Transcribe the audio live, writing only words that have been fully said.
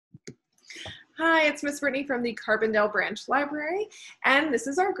Hi, it's Miss Brittany from the Carbondale Branch Library, and this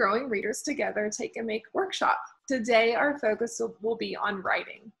is our Growing Readers Together Take and Make workshop. Today, our focus will be on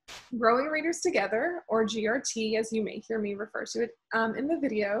writing. Growing Readers Together, or GRT, as you may hear me refer to it in the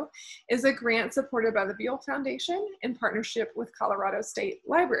video, is a grant supported by the Buell Foundation in partnership with Colorado State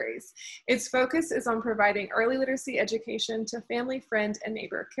Libraries. Its focus is on providing early literacy education to family, friend, and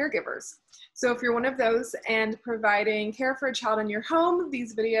neighbor caregivers. So if you're one of those and providing care for a child in your home,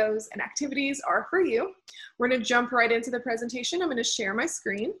 these videos and activities are for you. We're going to jump right into the presentation. I'm going to share my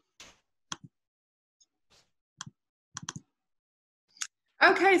screen.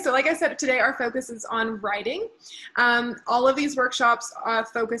 Okay, so like I said, today our focus is on writing. All of these workshops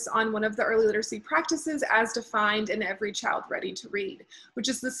focus on one of the early literacy practices as defined in Every Child Ready to Read, which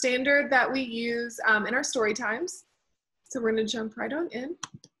is the standard that we use in our story times. So we're going to jump right on in.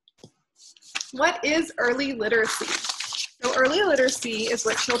 What is early literacy? So early literacy is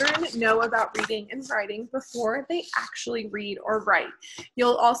what children know about reading and writing before they actually read or write.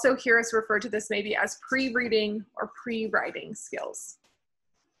 You'll also hear us refer to this maybe as pre-reading or pre-writing skills.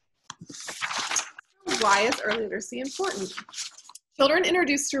 Why is early literacy important? Children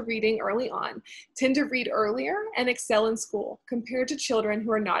introduced to reading early on tend to read earlier and excel in school compared to children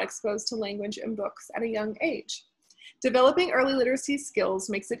who are not exposed to language and books at a young age. Developing early literacy skills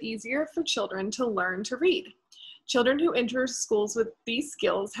makes it easier for children to learn to read. Children who enter schools with these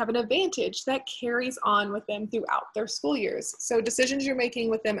skills have an advantage that carries on with them throughout their school years. So decisions you're making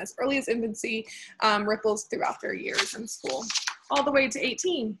with them as early as infancy ripples throughout their years in school, all the way to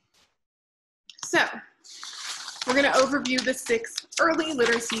 18. So we're going to overview the 6 early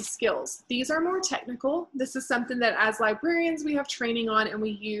literacy skills. These are more technical. This is something that as librarians we have training on and we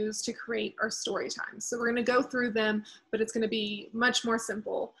use to create our story times. So we're going to go through them, but it's going to be much more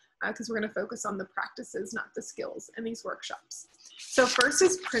simple because we're going to focus on the practices, not the skills in these workshops. So first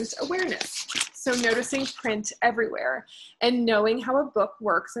is print awareness. So noticing print everywhere and knowing how a book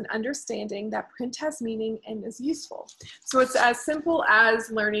works and understanding that print has meaning and is useful. So it's as simple as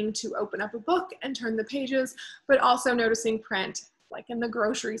learning to open up a book and turn the pages, but also noticing print like in the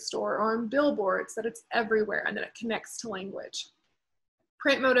grocery store or on billboards, that it's everywhere and that it connects to language.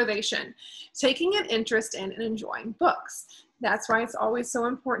 Print motivation, taking an interest in and enjoying books. That's why it's always so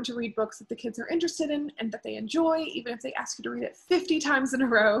important to read books that the kids are interested in and that they enjoy, even if they ask you to read it 50 times in a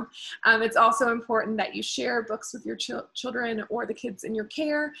row. It's also important that you share books with your children or the kids in your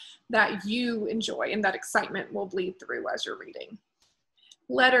care that you enjoy, and that excitement will bleed through as you're reading.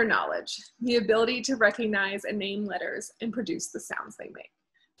 Letter knowledge, the ability to recognize and name letters and produce the sounds they make.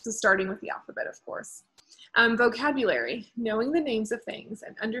 So starting with the alphabet, of course. Vocabulary, knowing the names of things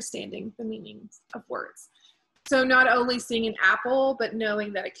and understanding the meanings of words. So not only seeing an apple, but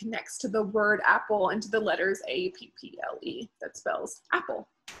knowing that it connects to the word apple and to the letters A-P-P-L-E that spells apple.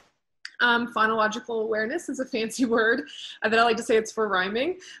 Phonological awareness is a fancy word that I like to say it's for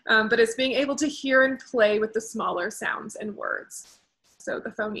rhyming, but it's being able to hear and play with the smaller sounds and words. So the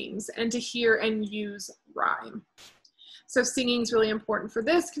phonemes, and to hear and use rhyme. So singing is really important for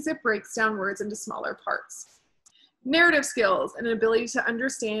this because it breaks down words into smaller parts. Narrative skills, an ability to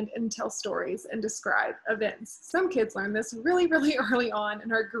understand and tell stories and describe events. Some kids learn this really, really early on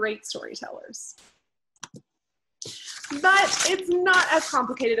and are great storytellers. But it's not as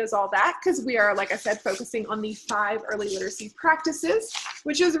complicated as all that because we are, like I said, focusing on the 5 early literacy practices,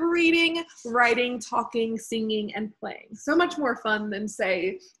 which is reading, writing, talking, singing, and playing. So much more fun than,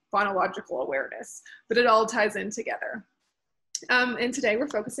 say, phonological awareness, but it all ties in together. And today we're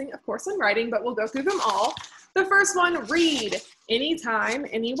focusing, of course, on writing, but we'll go through them all. The first one, read, anytime,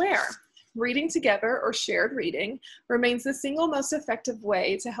 anywhere. Reading together or shared reading remains the single most effective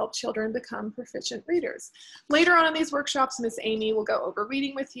way to help children become proficient readers. Later on in these workshops, Miss Amy will go over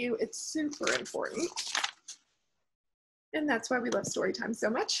reading with you. It's super important. And that's why we love story time so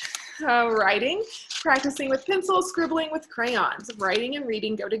much. Writing, practicing with pencils, scribbling with crayons. Writing and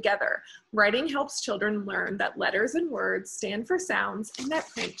reading go together. Writing helps children learn that letters and words stand for sounds and that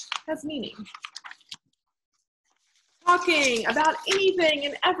print has meaning. Talking about anything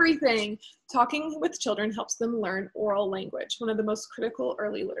and everything. Talking with children helps them learn oral language, one of the most critical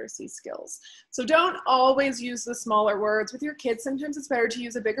early literacy skills. So don't always use the smaller words with your kids. Sometimes it's better to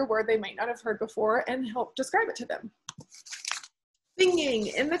use a bigger word they might not have heard before and help describe it to them. Singing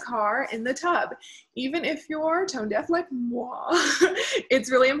in the car, in the tub. Even if you're tone deaf like moi,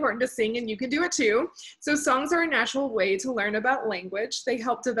 it's really important to sing and you can do it too. So songs are a natural way to learn about language. They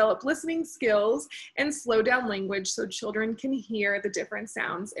help develop listening skills and slow down language so children can hear the different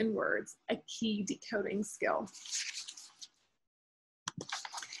sounds in words, a key decoding skill.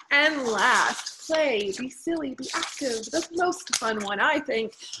 And last, play, be silly, be active. The most fun one, I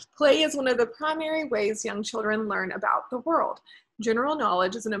think. Play is one of the primary ways young children learn about the world. General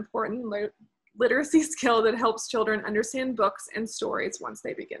knowledge is an important literacy skill that helps children understand books and stories once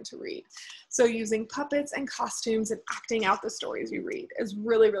they begin to read. So using puppets and costumes and acting out the stories you read is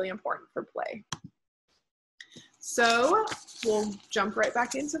really, really important for play. So we'll jump right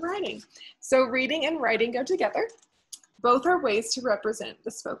back into writing. So reading and writing go together. Both are ways to represent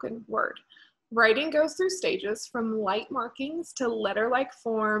the spoken word. Writing goes through stages from light markings to letter-like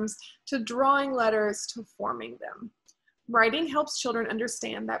forms to drawing letters to forming them. Writing helps children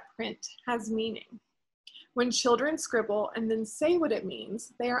understand that print has meaning. When children scribble and then say what it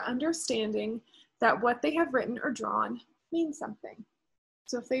means, they are understanding that what they have written or drawn means something.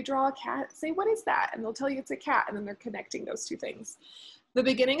 So if they draw a cat, say, what is that? And they'll tell you it's a cat, and then they're connecting those two things. The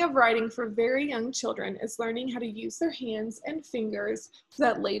beginning of writing for very young children is learning how to use their hands and fingers so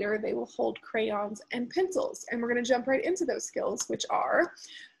that later they will hold crayons and pencils. And we're going to jump right into those skills, which are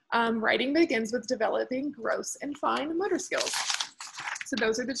writing begins with developing gross and fine motor skills. So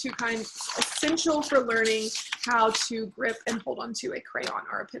those are the two kinds essential for learning how to grip and hold onto a crayon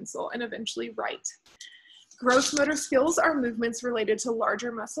or a pencil and eventually write. Gross motor skills are movements related to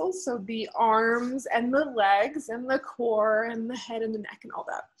larger muscles, so the arms and the legs and the core and the head and the neck and all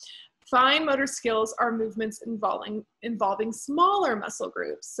that. Fine motor skills are movements involving smaller muscle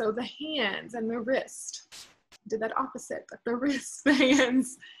groups, so the hands and the wrist. Did that opposite, but the wrist, the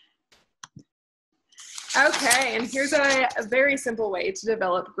hands. Okay, and here's a very simple way to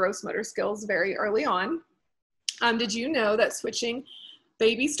develop gross motor skills very early on. Did you know that switching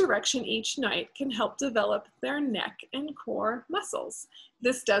baby's direction each night can help develop their neck and core muscles?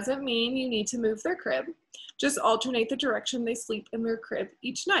 This doesn't mean you need to move their crib. Just alternate the direction they sleep in their crib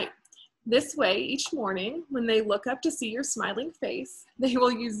each night. This way, each morning, when they look up to see your smiling face, they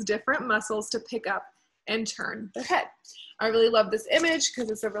will use different muscles to pick up and turn their head. I really love this image because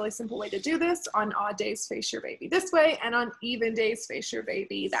it's a really simple way to do this. On odd days, face your baby this way, and on even days, face your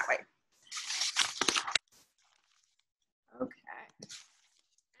baby that way.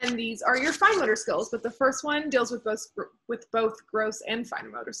 And these are your fine motor skills, but the first one deals with both gross and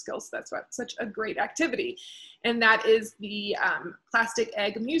fine motor skills. So that's what's such a great activity. And that is the plastic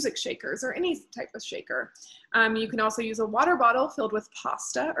egg music shakers, or any type of shaker. You can also use a water bottle filled with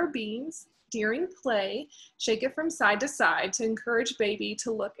pasta or beans. During play, shake it from side to side to encourage baby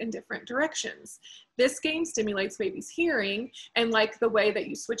to look in different directions. This game stimulates baby's hearing, and like the way that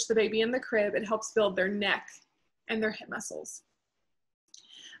you switch the baby in the crib, it helps build their neck and their hip muscles.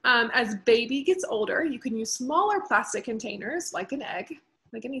 As baby gets older, you can use smaller plastic containers like an egg,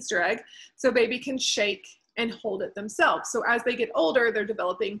 like an Easter egg, so baby can shake and hold it themselves. So as they get older, they're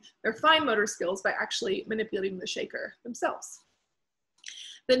developing their fine motor skills by actually manipulating the shaker themselves.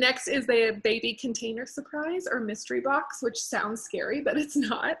 The next is the baby container surprise or mystery box, which sounds scary, but it's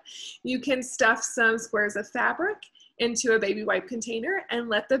not. You can stuff some squares of fabric into a baby wipe container and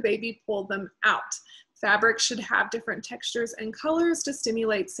let the baby pull them out. Fabric should have different textures and colors to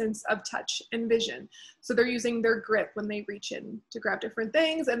stimulate sense of touch and vision. So they're using their grip when they reach in to grab different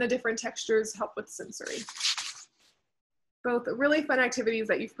things, and the different textures help with sensory. Both really fun activities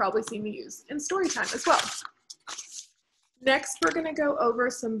that you've probably seen me use in story time as well. Next, we're gonna go over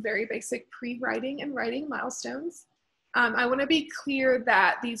some very basic pre-writing and writing milestones. I wanna be clear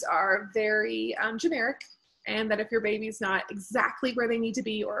that these are very generic, and that if your baby's not exactly where they need to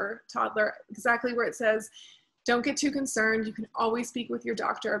be, or toddler exactly where it says, don't get too concerned. You can always speak with your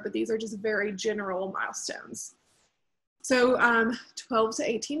doctor, but these are just very general milestones. So 12 to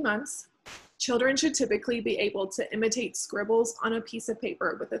 18 months, children should typically be able to imitate scribbles on a piece of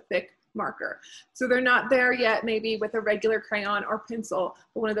paper with a thick marker. So they're not there yet maybe with a regular crayon or pencil,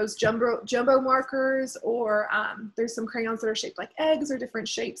 but one of those jumbo markers, or there's some crayons that are shaped like eggs or different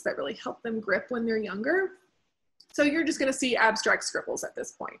shapes that really help them grip when they're younger. So you're just gonna see abstract scribbles at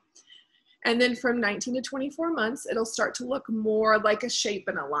this point. And then from 19 to 24 months, it'll start to look more like a shape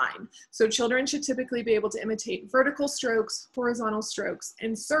and a line. So children should typically be able to imitate vertical strokes, horizontal strokes,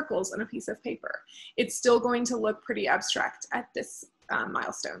 and circles on a piece of paper. It's still going to look pretty abstract at this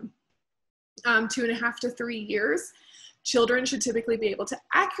milestone. 2.5 to 3 years, children should typically be able to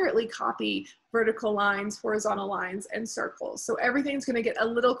accurately copy vertical lines, horizontal lines, and circles. So everything's gonna get a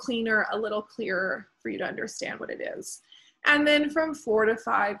little cleaner, a little clearer for you to understand what it is. And then from 4 to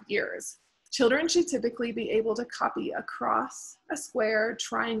 5 years, children should typically be able to copy a cross, a square,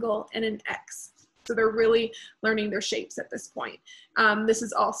 triangle, and an X. So they're really learning their shapes at this point. This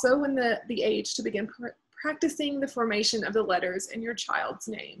is also when the age to begin practicing the formation of the letters in your child's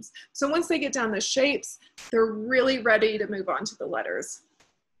names. So once they get down the shapes, they're really ready to move on to the letters.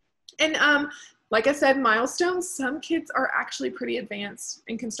 And Like I said, milestones, some kids are actually pretty advanced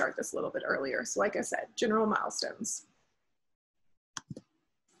and can start this a little bit earlier. So like I said, general milestones.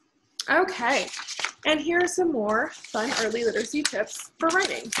 Okay, and here are some more fun early literacy tips for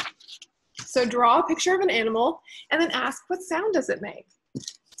writing. So draw a picture of an animal and then ask, what sound does it make?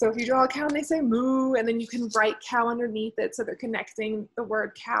 So if you draw a cow and they say moo, and then you can write cow underneath it, so they're connecting the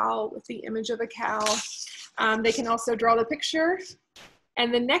word cow with the image of a cow. They can also draw the picture,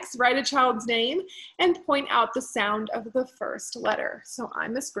 and then next write a child's name and point out the sound of the first letter. So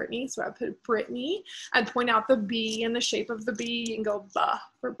I'm Miss Brittany, so I put Brittany. I'd point out the B and the shape of the B and go buh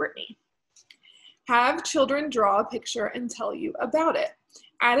for Brittany. Have children draw a picture and tell you about it.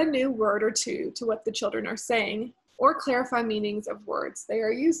 Add a new word or two to what the children are saying, or clarify meanings of words they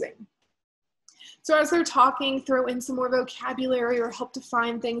are using. So as they're talking, throw in some more vocabulary or help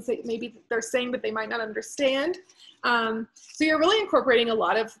define things that maybe they're saying but they might not understand. So you're really incorporating a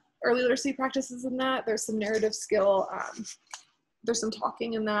lot of early literacy practices in that. There's some narrative skill, there's some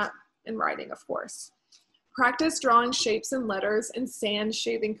talking in that, and writing, of course. Practice drawing shapes and letters in sand,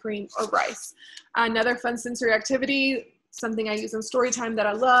 shaving cream, or rice. Another fun sensory activity, something I use in story time that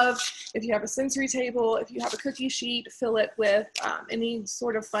I love. If you have a sensory table, if you have a cookie sheet, fill it with any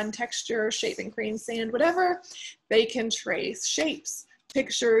sort of fun texture, shaving cream, sand, whatever. They can trace shapes,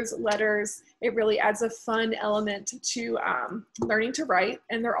 pictures, letters. It really adds a fun element to learning to write,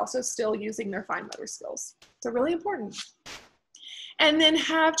 and they're also still using their fine motor skills. So really important. And then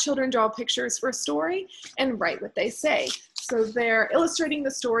have children draw pictures for a story and write what they say. So they're illustrating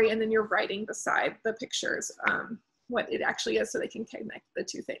the story and then you're writing beside the pictures what it actually is, so they can connect the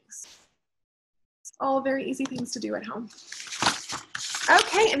two things. All very easy things to do at home.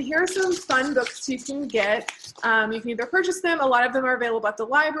 Okay, and here are some fun books you can get. You can either purchase them, a lot of them are available at the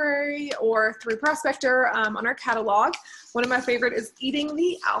library or through Prospector on our catalog. One of my favorite is Eating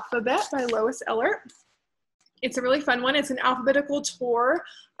the Alphabet by Lois Ehlert. It's a really fun one. It's an alphabetical tour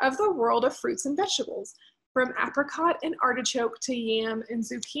of the world of fruits and vegetables, from apricot and artichoke to yam and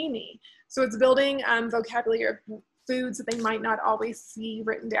zucchini. So it's building vocabulary of foods that they might not always see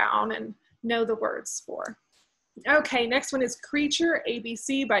written down and know the words for. Okay, next one is Creature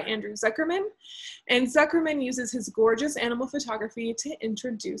ABC by Andrew Zuckerman. And Zuckerman uses his gorgeous animal photography to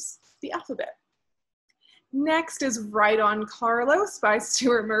introduce the alphabet. Next is Write on Carlos by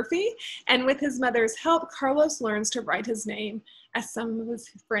Stuart Murphy. And with his mother's help, Carlos learns to write his name as some of his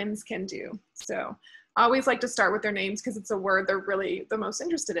friends can do. So I always like to start with their names because it's a word they're really the most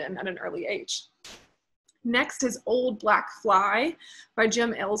interested in at an early age. Next is Old Black Fly by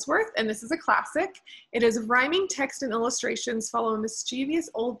Jim Ellsworth, and this is a classic. It is rhyming text and illustrations follow a mischievous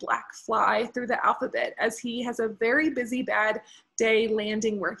old black fly through the alphabet as he has a very busy bad day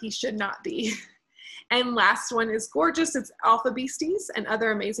landing where he should not be. And last one is gorgeous. It's Alpha Beasties and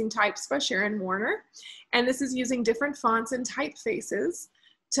Other Amazing Types by Sharon Warner. And this is using different fonts and typefaces.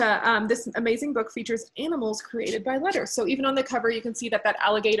 This amazing book features animals created by letters. So even on the cover, you can see that that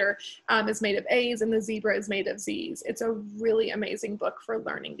alligator is made of A's and the zebra is made of Z's. It's a really amazing book for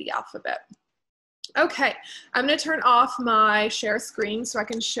learning the alphabet. Okay, I'm gonna turn off my share screen so I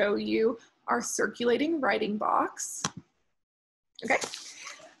can show you our circulating writing box. Okay.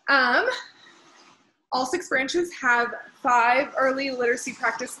 All 6 branches have 5 early literacy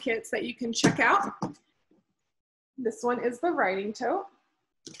practice kits that you can check out. This one is the writing tote,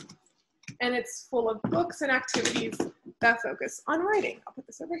 and it's full of books and activities that focus on writing. I'll put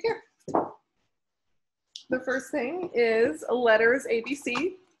this over here. The first thing is Letters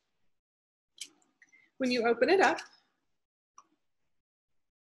ABC. When you open it up,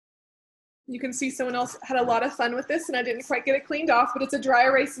 you can see someone else had a lot of fun with this and I didn't quite get it cleaned off, but it's a dry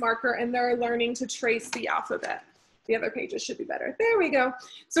erase marker and they're learning to trace the alphabet. The other pages should be better. There we go.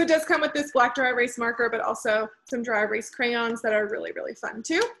 So it does come with this black dry erase marker, but also some dry erase crayons that are really, really fun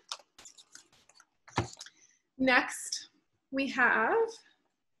too. Next, we have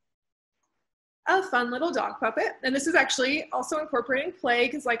a fun little dog puppet. And this is actually also incorporating play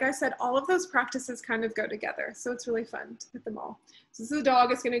because like I said, all of those practices kind of go together. So it's really fun to put them all. So this is a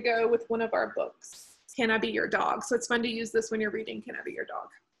dog. It's going to go with one of our books, Can I Be Your Dog? So it's fun to use this when you're reading Can I Be Your Dog?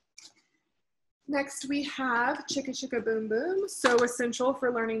 Next, we have Chicka Chicka Boom Boom. So essential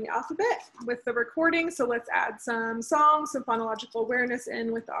for learning the alphabet with the recording. So let's add some songs, some phonological awareness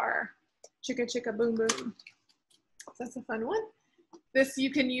in with our Chicka Chicka Boom Boom. So that's a fun one. This,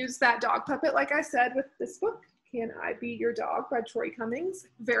 you can use that dog puppet, like I said, with this book, Can I Be Your Dog by Troy Cummings.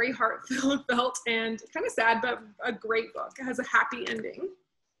 Very heartfelt and kind of sad, but a great book. It has a happy ending.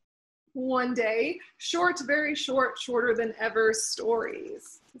 One Day, short, very short, shorter than ever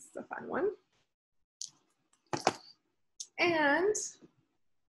stories. This is a fun one. And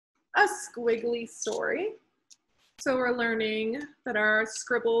a squiggly story. So we're learning that our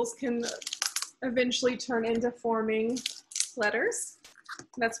scribbles can eventually turn into forming letters.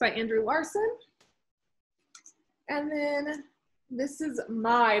 That's by Andrew Larson. And then this is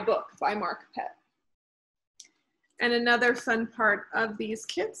My Book by Mark Pett. And another fun part of these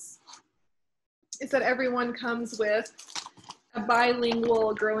kits is that everyone comes with a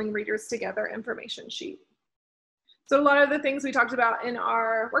bilingual Growing Readers Together information sheet. So a lot of the things we talked about in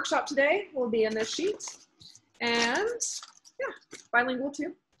our workshop today will be in this sheet. And yeah, bilingual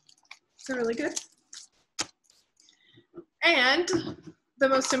too. So really good. And the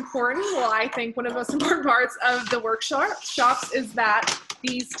most important, well, I think one of the most important parts of the workshops is that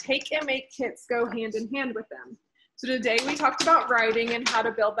these take and make kits go hand in hand with them. So today we talked about writing and how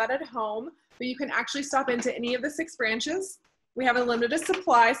to build that at home, but you can actually stop into any of the 6 branches. We have a limited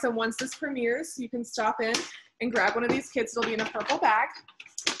supply, so once this premieres, you can stop in and grab one of these kits. It'll be in a purple bag.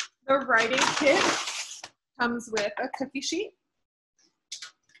 The writing kit comes with a cookie sheet.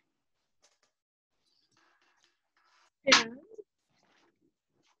 And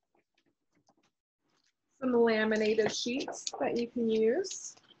some laminated sheets that you can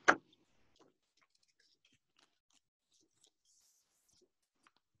use.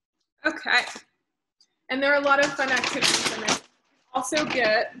 Okay, and there are a lot of fun activities in it.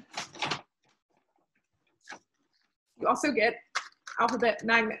 You also get alphabet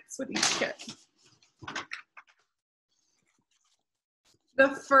magnets with each kit. The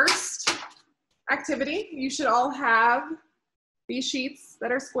first activity, you should all have these sheets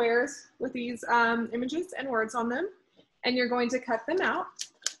that are squares with these images and words on them, and you're going to cut them out.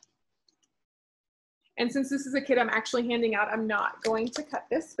 And since this is a kit I'm actually handing out, I'm not going to cut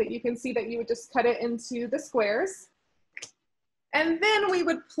this, but you can see that you would just cut it into the squares. And then we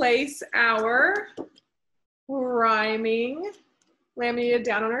would place our rhyming laminated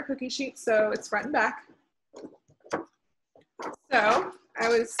down on our cookie sheet so it's front and back. So I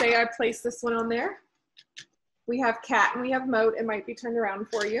would say I place this one on there. We have cat and we have moat. It might be turned around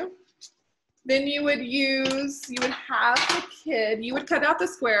for you. Then you would have the kid, you would cut out the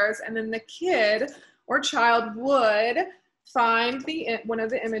squares, and then the kid or child would find one of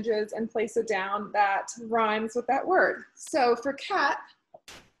the images and place it down that rhymes with that word. So for cat,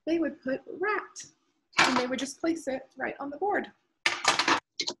 they would put rat, and they would just place it right on the board.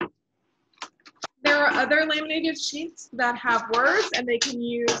 There are other laminated sheets that have words, and they can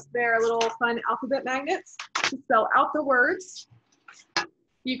use their little fun alphabet magnets to spell out the words.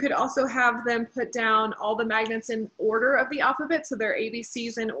 You could also have them put down all the magnets in order of the alphabet, so they're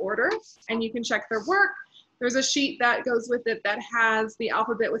ABCs in order, and you can check their work. There's a sheet that goes with it that has the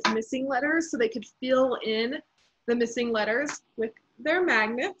alphabet with missing letters, so they could fill in the missing letters with their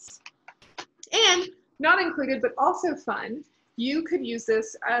magnets. And not included, but also fun, you could use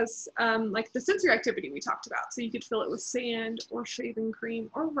this as like the sensory activity we talked about. So you could fill it with sand or shaving cream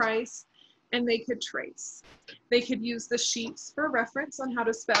or rice, and they could trace. They could use the sheets for reference on how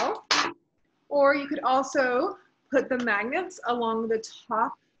to spell, or you could also put the magnets along the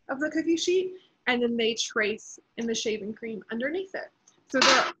top of the cookie sheet, and then they trace in the shaving cream underneath it. So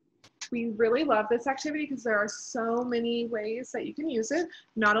we really love this activity because there are so many ways that you can use it,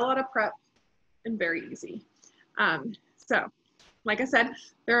 not a lot of prep, and very easy. So like I said,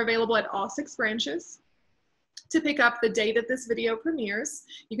 they're available at all 6 branches. To pick up the day that this video premieres,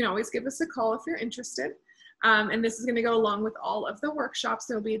 you can always give us a call if you're interested. And this is going to go along with all of the workshops.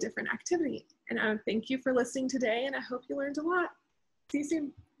 There will be a different activity. And thank you for listening today, and I hope you learned a lot. See you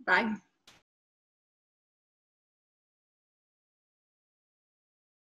soon. Bye.